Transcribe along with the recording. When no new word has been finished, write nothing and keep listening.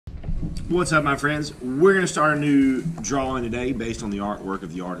What's up, my friends? We're going to start a new drawing today based on the artwork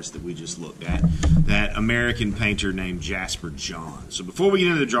of the artist that we just looked at, that American painter named Jasper John. So before we get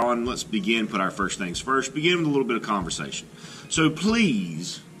into the drawing, let's put our first things first, begin with a little bit of conversation. So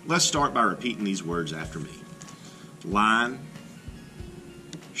please, let's start by repeating these words after me. Line,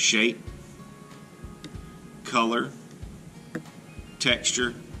 shape, color,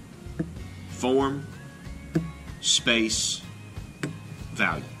 texture, form, space,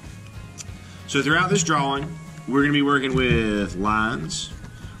 value. So throughout this drawing, we're going to be working with lines.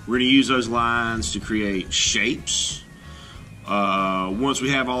 We're going to use those lines to create shapes. Once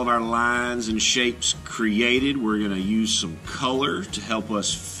we have all of our lines and shapes created, we're going to use some color to help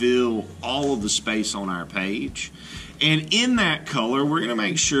us fill all of the space on our page. And in that color, we're going to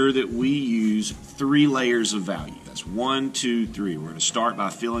make sure that we use 3 layers of value. That's 1, 2, 3. We're going to start by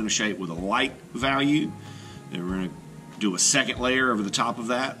filling the shape with a light value. Then we're going to do a second layer over the top of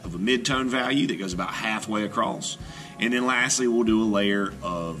that of a mid-tone value that goes about halfway across. And then lastly, we'll do a layer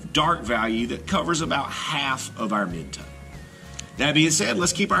of dark value that covers about half of our mid-tone. That being said,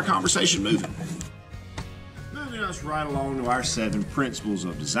 let's keep our conversation moving. Moving us right along to our 7 principles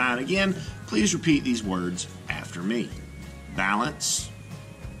of design. Again, please repeat these words after me. Balance,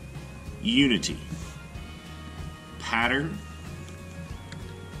 unity, pattern,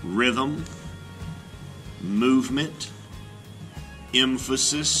 rhythm, movement,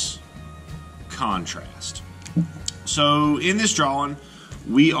 emphasis, contrast. So in this drawing,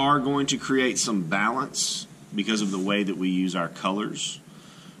 we are going to create some balance because of the way that we use our colors.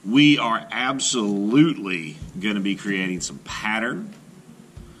 We are absolutely going to be creating some pattern.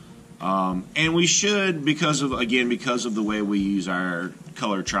 And we should, because of the way we use our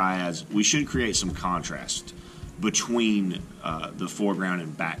color triads, we should create some contrast between the foreground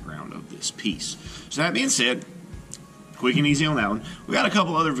and background of this piece. So that being said, quick and easy on that one. We got a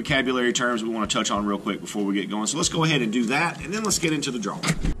couple other vocabulary terms we want to touch on real quick before we get going. So let's go ahead and do that, and then let's get into the drawing.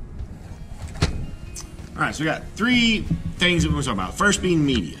 All right, so we got 3 things that we're going to talk about. First being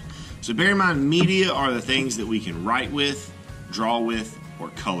media. So bear in mind, media are the things that we can write with, draw with, or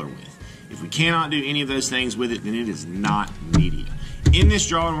color with. If we cannot do any of those things with it, then it is not media. In this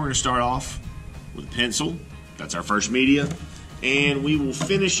drawing, we're going to start off with a pencil. That's our first media. And we will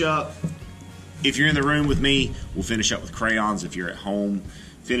finish up, if you're in the room with me, we'll finish up with crayons. If you're at home,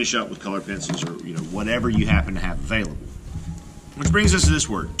 finish up with colored pencils or whatever you happen to have available. Which brings us to this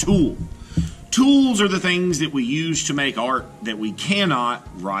word, tool. Tools are the things that we use to make art that we cannot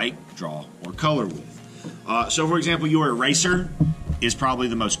write, draw, or color with. So for example, your eraser is probably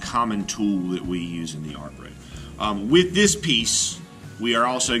the most common tool that we use in the art room. With this piece, we are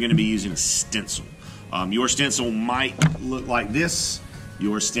also going to be using a stencil. Your stencil might look like this.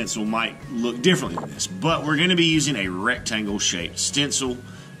 Your stencil might look differently than this. But we're going to be using a rectangle shaped stencil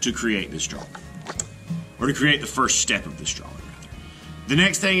to create this drawing. Or to create the first step of this drawing, rather. The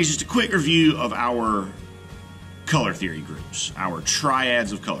next thing is just a quick review of our color theory groups. Our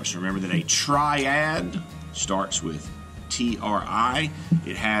triads of color. So remember that a triad starts with T-R-I.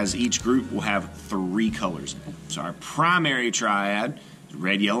 It has, each group will have 3 colors in it. So our primary triad is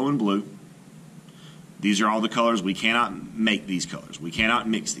red, yellow, and blue. These are all the colors. We cannot make these colors. We cannot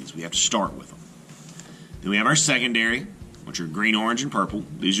mix these. We have to start with them. Then we have our secondary, which are green, orange, and purple.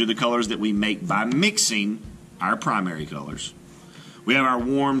 These are the colors that we make by mixing our primary colors. We have our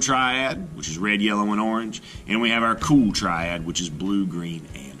warm triad, which is red, yellow, and orange. And we have our cool triad, which is blue, green,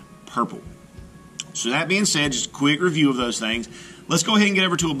 and purple. So that being said, just a quick review of those things. Let's go ahead and get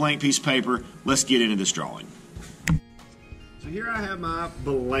over to a blank piece of paper. Let's get into this drawing. So here I have my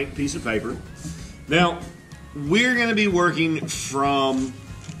blank piece of paper. Now, we're going to be working from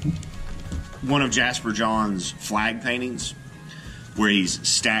one of Jasper John's flag paintings where he's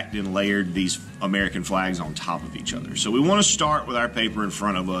stacked and layered these American flags on top of each other. So we want to start with our paper in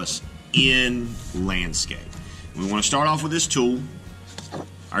front of us in landscape. We want to start off with this tool,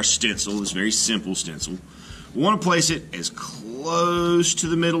 our stencil, this very simple stencil. We want to place it as close to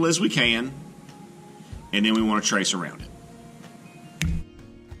the middle as we can, and then we want to trace around it.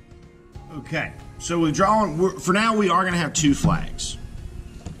 Okay. So with drawing, for now we are going to have 2 flags.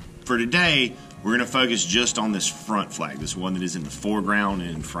 For today, we're going to focus just on this front flag, this one that is in the foreground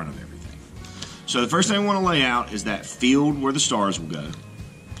and in front of everything. So the first thing we want to lay out is that field where the stars will go.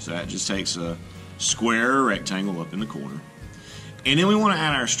 So that just takes a square or rectangle up in the corner. And then we want to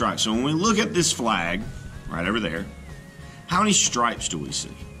add our stripes. So when we look at this flag, right over there, how many stripes do we see?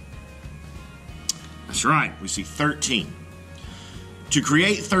 That's right, we see 13. To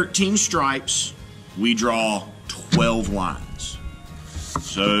create 13 stripes, we draw 12 lines.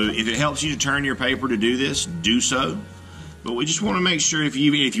 So if it helps you to turn your paper to do this, do so. But we just want to make sure if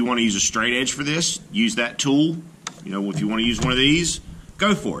you want to use a straight edge for this, use that tool. You know, if you want to use one of these,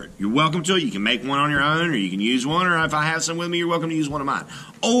 go for it. You're welcome to it. You can make one on your own, or you can use one, or if I have some with me, you're welcome to use one of mine.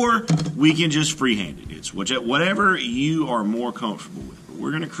 Or we can just freehand it. It's whatever you are more comfortable with. But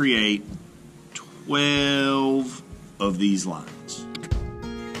we're going to create 12 of these lines.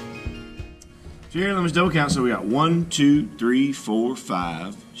 So here, let me double count. So we got 1, 2, 3, 4,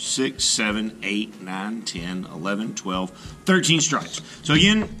 5, 6, 7, 8, 9, 10, 11, 12, 13 stripes. So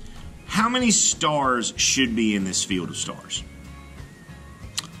again, how many stars should be in this field of stars?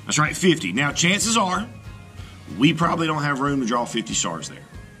 That's right, 50. Now, chances are, we probably don't have room to draw 50 stars there.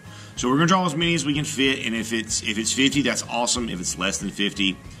 So we're going to draw as many as we can fit, and if it's 50, that's awesome. If it's less than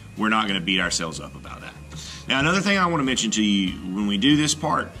 50, we're not going to beat ourselves up about that. Now, another thing I want to mention to you when we do this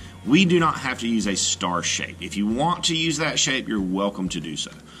part, we do not have to use a star shape. If you want to use that shape, you're welcome to do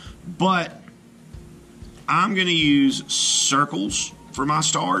so. But I'm going to use circles for my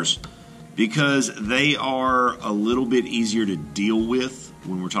stars because they are a little bit easier to deal with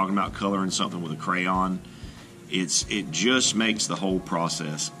when we're talking about coloring something with a crayon. It just makes the whole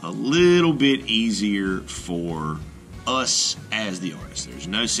process a little bit easier for us as the artists. There's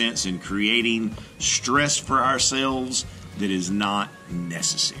no sense in creating stress for ourselves that is not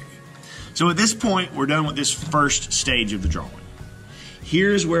necessary. So at this point, we're done with this first stage of the drawing.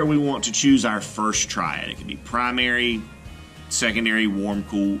 Here's where we want to choose our first triad. It can be primary, secondary, warm,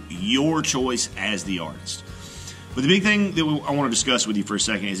 cool, your choice as the artist. But the big thing that I want to discuss with you for a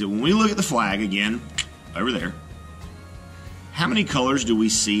second is that when we look at the flag, again, over there, how many colors do we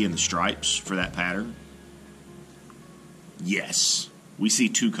see in the stripes for that pattern? Yes, we see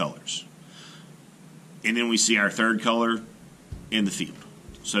 2 colors. And then we see our third color in the field.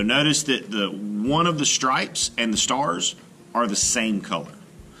 So notice that one of the stripes and the stars are the same color.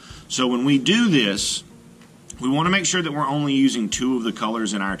 So when we do this, we want to make sure that we're only using 2 of the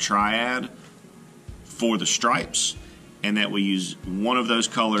colors in our triad for the stripes, and that we use 1 of those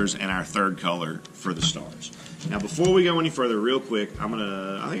colors and our third color for the stars. Now, before we go any further, real quick, I think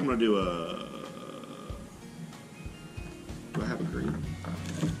I'm gonna do a. Do I have a green?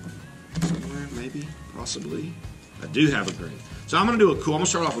 Somewhere, maybe, possibly. I do have a green. So I'm gonna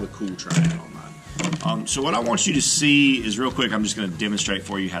start off with a cool triad on mine. So what I want you to see is real quick. I'm just gonna demonstrate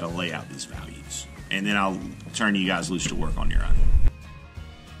for you how to lay out these values, and then I'll turn you guys loose to work on your own.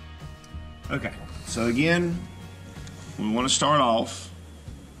 Okay. So again, we want to start off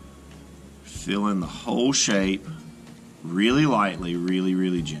filling the whole shape really lightly,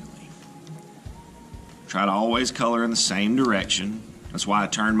 really gently. Try to always color in the same direction. That's why I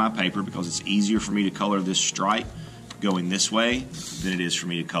turned my paper, because it's easier for me to color this stripe going this way than it is for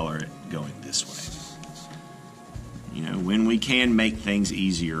me to color it going this way. You know, when we can make things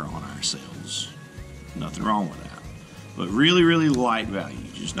easier on ourselves, nothing wrong with that. But really light value.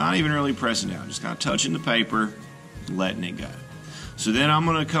 Just not even really pressing down. Just kind of touching the paper, letting it go. So then I'm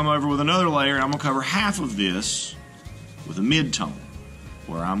going to come over with another layer, and I'm going to cover half of this with a mid-tone,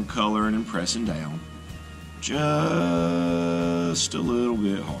 where I'm coloring and pressing down just a little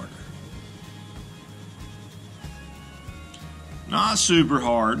bit harder. Not super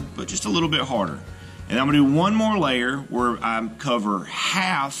hard, but just a little bit harder. And I'm going to do one more layer where I cover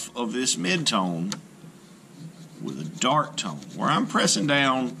half of this mid-tone with a dark tone, where I'm pressing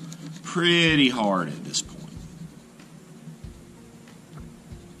down pretty hard at this point.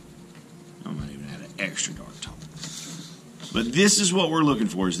 I might even add an extra dark tone. But this is what we're looking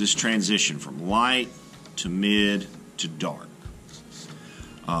for, is this transition from light to mid to dark.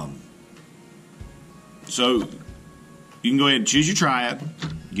 So you can go ahead and choose your triad,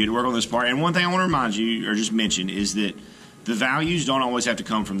 get to work on this part. And one thing I want to remind you, or just mention, is that the values don't always have to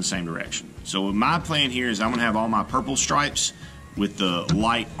come from the same direction. So my plan here is I'm going to have all my purple stripes with the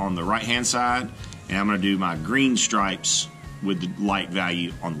light on the right-hand side, and I'm going to do my green stripes with the light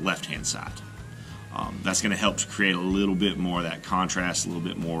value on the left-hand side. That's going to help to create a little bit more of that contrast, a little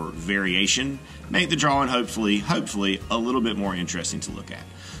bit more variation, make the drawing hopefully a little bit more interesting to look at.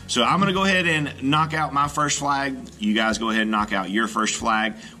 So I'm going to go ahead and knock out my first flag. You guys go ahead and knock out your first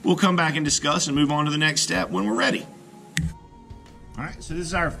flag. We'll come back and discuss and move on to the next step when we're ready. All right, so this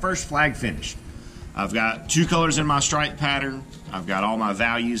is our first flag finished. I've got 2 colors in my stripe pattern. I've got all my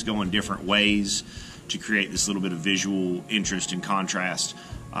values going different ways to create this little bit of visual interest and contrast.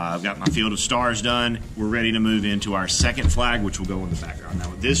 I've got my field of stars done. We're ready to move into our second flag, which will go in the background. Now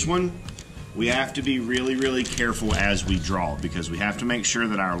with this one, we have to be really careful as we draw, because we have to make sure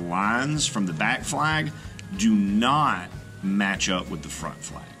that our lines from the back flag do not match up with the front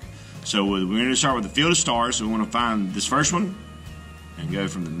flag. So we're going to start with the field of stars. So we want to find this first one and go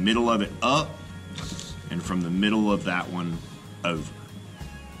from the middle of it up and from the middle of that one over.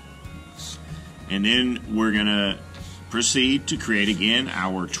 And then we're going to proceed to create again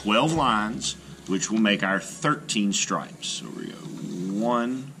our 12 lines, which will make our 13 stripes. So we go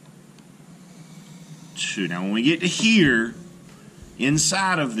 1, 2. Now when we get to here,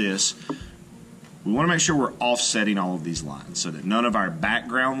 inside of this, we want to make sure we're offsetting all of these lines so that none of our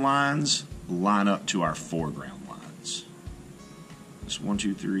background lines line up to our foreground lines. That's 1,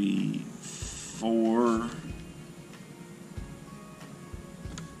 2, 3, 4.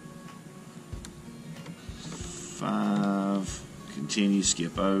 5. Continue,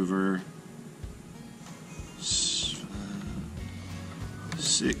 skip over.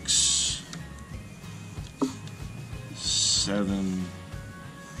 6, 7,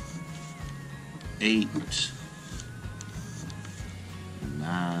 8,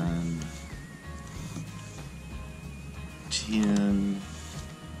 9, 10,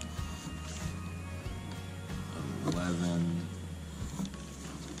 11,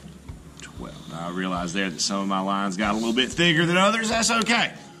 12. Now I realize there that some of my lines got a little bit thicker than others. That's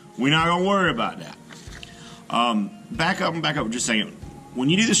okay. We're not going to worry about that. Back up just a second. When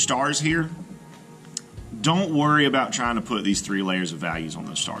you do the stars here, don't worry about trying to put these 3 layers of values on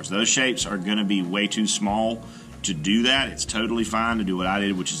those stars. Those shapes are going to be way too small to do that. It's totally fine to do what I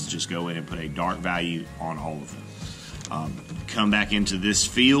did, which is just go in and put a dark value on all of them. Come back into this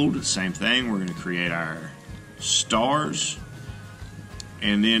field, same thing. We're going to create our stars.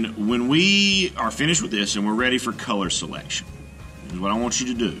 And then when we are finished with this and we're ready for color selection, here's what I want you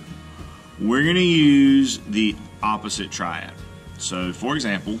to do. We're going to use the opposite triad. So, for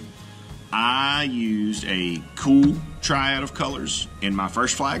example, I used a cool triad of colors in my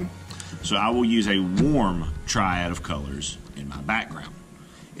first flag, so I will use a warm triad of colors in my background.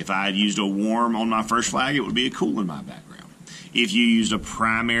 If I had used a warm on my first flag, it would be a cool in my background. If you used a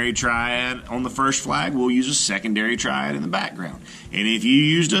primary triad on the first flag, we'll use a secondary triad in the background. And if you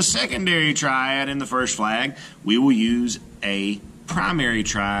used a secondary triad in the first flag, we will use a primary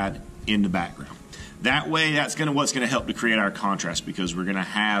triad in the background. That way, that's what's going to help to create our contrast, because we're going to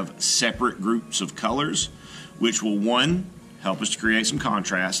have separate groups of colors, which will, 1, help us to create some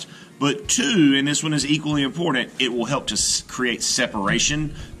contrast, but 2, and this one is equally important, it will help to create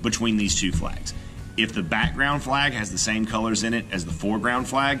separation between these 2 flags. If the background flag has the same colors in it as the foreground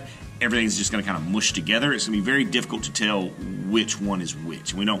flag, everything's just going to kind of mush together. It's going to be very difficult to tell which one is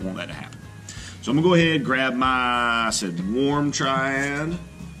which, and we don't want that to happen. So I'm going to go ahead and grab my, warm triad.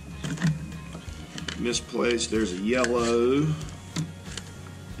 Misplaced, there's a yellow,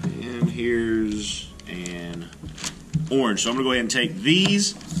 and here's an orange. So I'm going to go ahead and take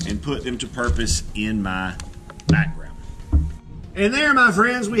these and put them to purpose in my background. And there, my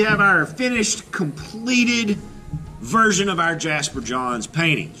friends, we have our finished, completed version of our Jasper Johns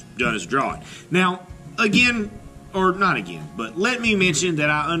painting, done as a drawing. Now, again, or not again, but let me mention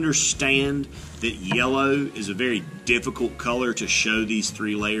that I understand that yellow is a very difficult color to show these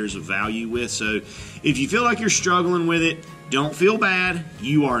 3 layers of value with. So if you feel like you're struggling with it, don't feel bad.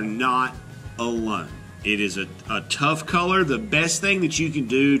 You are not alone. It is a tough color. The best thing that you can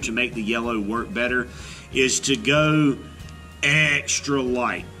do to make the yellow work better is to go extra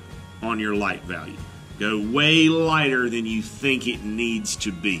light on your light value. Go way lighter than you think it needs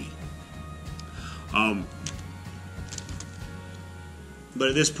to be. But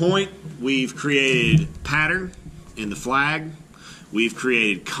at this point, we've created pattern in the flag. We've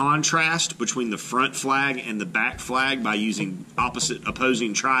created contrast between the front flag and the back flag by using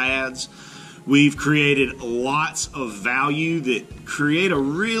opposing triads. We've created lots of value that create a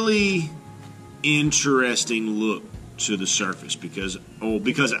really interesting look to the surface because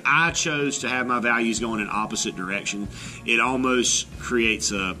I chose to have my values going in opposite direction. It almost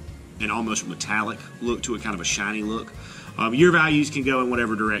creates an almost metallic look to it, kind of a shiny look. Your values can go in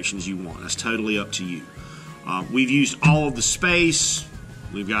whatever directions you want. That's totally up to you. We've used all of the space.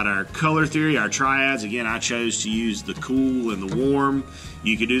 We've got our color theory, our triads. Again, I chose to use the cool and the warm.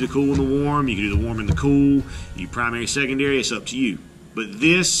 You can do the cool and the warm. You can do the warm and the cool. You primary, secondary, it's up to you. But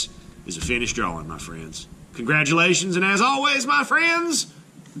this is a finished drawing, my friends. Congratulations, and as always, my friends,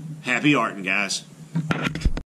 happy arting, guys.